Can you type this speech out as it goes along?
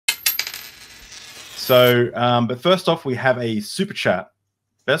So, but first off, we have a super chat.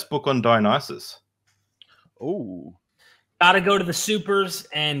 Best book on Dionysus. Oh, gotta go to the supers,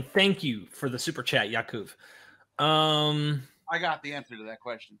 and thank you for the super chat, Yakov. I got the answer to that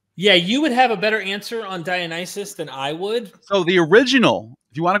question. Yeah, you would have a better answer on Dionysus than I would. so the original,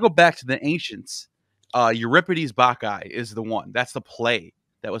 if you want to go back to the ancients, Euripides Bacchae is the one. That's the play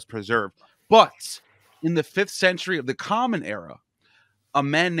that was preserved. But in the 5th century of the Common Era, a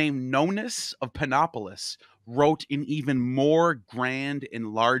man named Nonus of Panopolis wrote an even more grand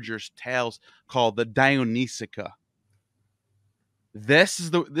and larger tales called the Dionysica. This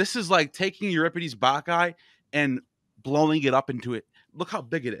is like taking Euripides Bacchae and blowing it up into it. Look how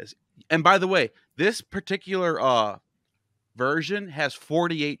big it is. And by the way, this particular version has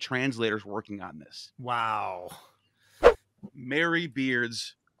 48 translators working on this. Wow. Mary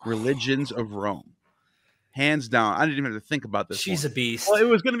Beard's Religions of Rome. Hands down. I didn't even have to think about this. She's one. a beast. Well, it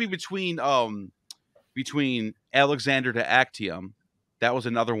was going to be between Alexander to Actium. That was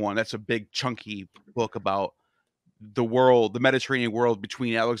another one. That's a big chunky book about the world, the Mediterranean world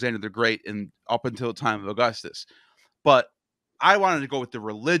between Alexander the Great and up until the time of Augustus. But I wanted to go with the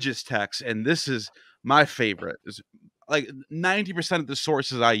religious text, and this is my favorite. It's like 90% of the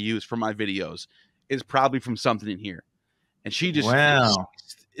sources I use for my videos is probably from something in here. And she just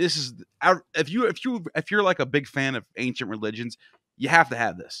this is if you're like a big fan of ancient religions, you have to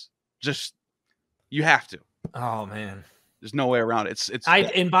have this. Just you have to. Oh man. There's no way around it. It's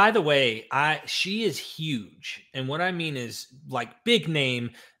and by the way, she is huge. And what I mean is like big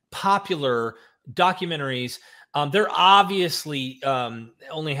name, popular documentaries. They're obviously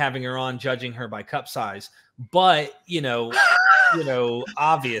only having her on, judging her by cup size, but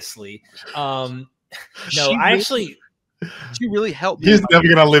obviously. She really helped. He's never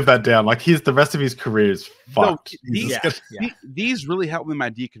gonna live that down. Like the rest of his career is fucked. These really helped me in my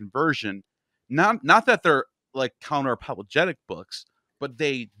deconversion. Not that they're like counter apologetic books, but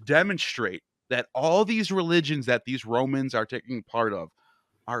they demonstrate that all these religions that these Romans are taking part of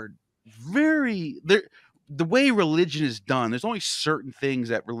are the way religion is done. There's only certain things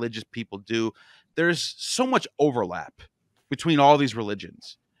that religious people do. There's so much overlap between all these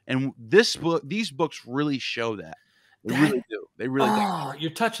religions, and these books really show that. They really do. They really do. You're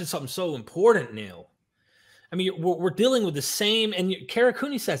touching something so important, Neil. I mean, we're dealing with the same, and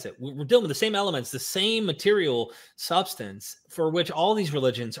Karakuni says it. We're dealing with the same elements, the same material substance for which all these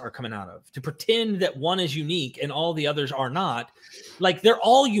religions are coming out of. To pretend that one is unique and all the others are not, like they're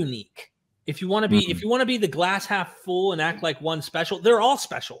all unique. If you want to be, if you want to be the glass half full and act like one special, they're all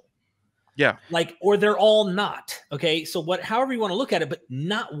special. Yeah. Like, or they're all not. Okay. So however you want to look at it, but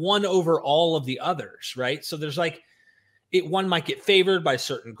not one over all of the others. Right. So there's like, one might get favored by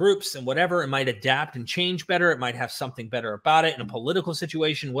certain groups and whatever. It might adapt and change better. It might have something better about it in a political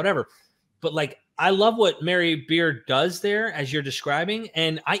situation, whatever. But like, I love what Mary Beard does there as you're describing.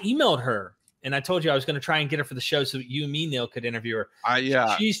 And I emailed her and I told you I was going to try and get her for the show so you and me, Neil, could interview her.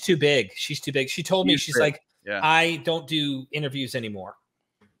 Yeah. She's too big. She's too big. She told me, she's like, yeah. I don't do interviews anymore.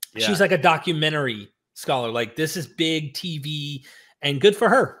 Yeah. She's like a documentary scholar. Like this is big TV and good for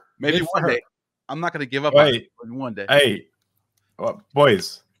her. Maybe good one day. I'm not going to give up on it one day. Hey,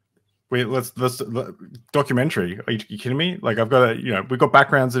 boys, let's documentary. Are you kidding me? Like I've got we've got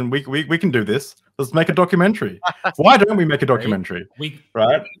backgrounds and we can do this. Let's make a documentary. Why don't we make a documentary?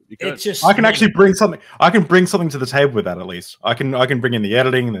 Right? It's just I can actually bring something. I can bring something to the table with that. At least I can bring in the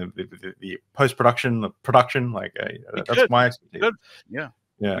editing, the post production, the production. Like that's my expertise. Yeah.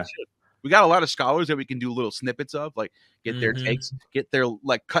 We We got a lot of scholars that we can do little snippets of, like get their takes, get their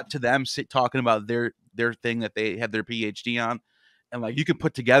like cut to them, talking about their thing that they had their PhD on, and like you could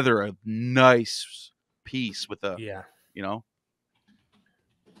put together a nice piece with I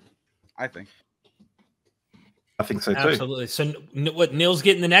think so too. Absolutely. So what? Neil's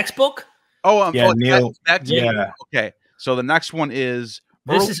getting the next book? Neil. Okay, so the next one is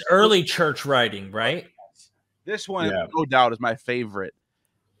this is early church writing, right? This one, no doubt, is my favorite.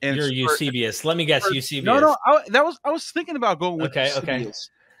 And you're Eusebius. Let me guess, Eusebius. No. I was thinking about going with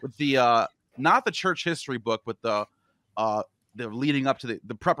Eusebius, with the not the church history book, but the leading up to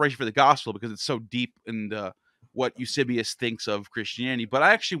the preparation for the gospel, because it's so deep in what Eusebius thinks of Christianity. But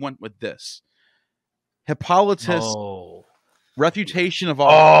I actually went with this Hippolytus Refutation of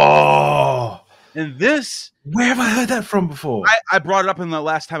all. And this, where have I heard that from before? I brought it up in the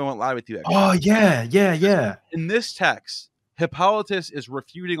last time I went live with you. Actually. Oh yeah. In this text, Hippolytus is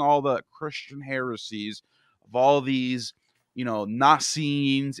refuting all the Christian heresies of all these,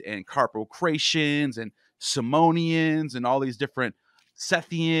 Nacenes and Carpocratians and Simonians and all these different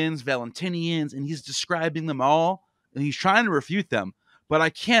Sethians, Valentinians, and he's describing them all, and he's trying to refute them. but I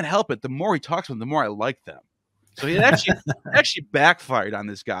can't help it. The more he talks about them, the more I like them. So he actually backfired on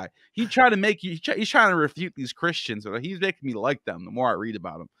this guy. He tried to make he's trying to refute these Christians, but he's making me like them the more I read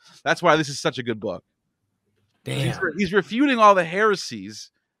about them. That's why this is such a good book. Damn. He's refuting all the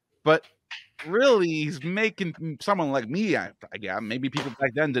heresies, but really he's making someone like me. I guess maybe people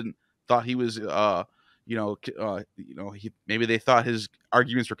back then thought he was maybe they thought his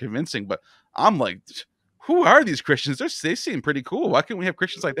arguments were convincing, but I'm like, who are these Christians? They seem pretty cool. Why can't we have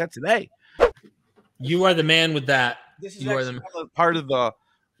Christians like that today? You are the man with that. This is part of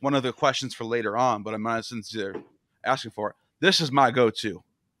one of the questions for later on, but I'm not sincere asking for it. This is my go-to.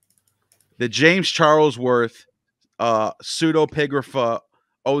 The James Charlesworth pseudepigrapha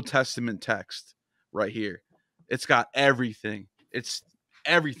Old Testament text right here. It's got everything.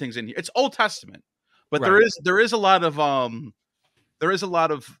 Everything's in here. It's Old Testament, but right. there is a lot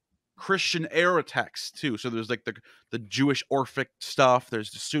of Christian era text too. So there's like the Jewish Orphic stuff. There's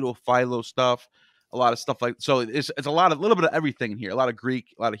the pseudo Philo stuff. A lot of stuff like so. It's a little bit of everything in here. A lot of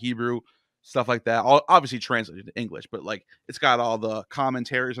Greek, a lot of Hebrew, stuff like that. All obviously translated to English, but like it's got all the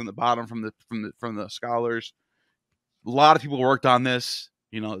commentaries on the bottom from the scholars. A lot of people worked on this.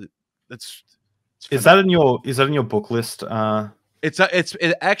 You know, it's is that in your book list? It's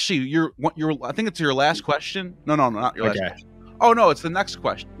actually I think it's your last question. No, not your last question. Oh no, it's the next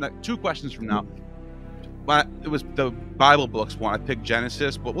question. 2 questions from now. It was the Bible books one. I picked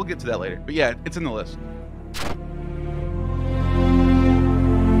Genesis, but we'll get to that later. But yeah, it's in the list.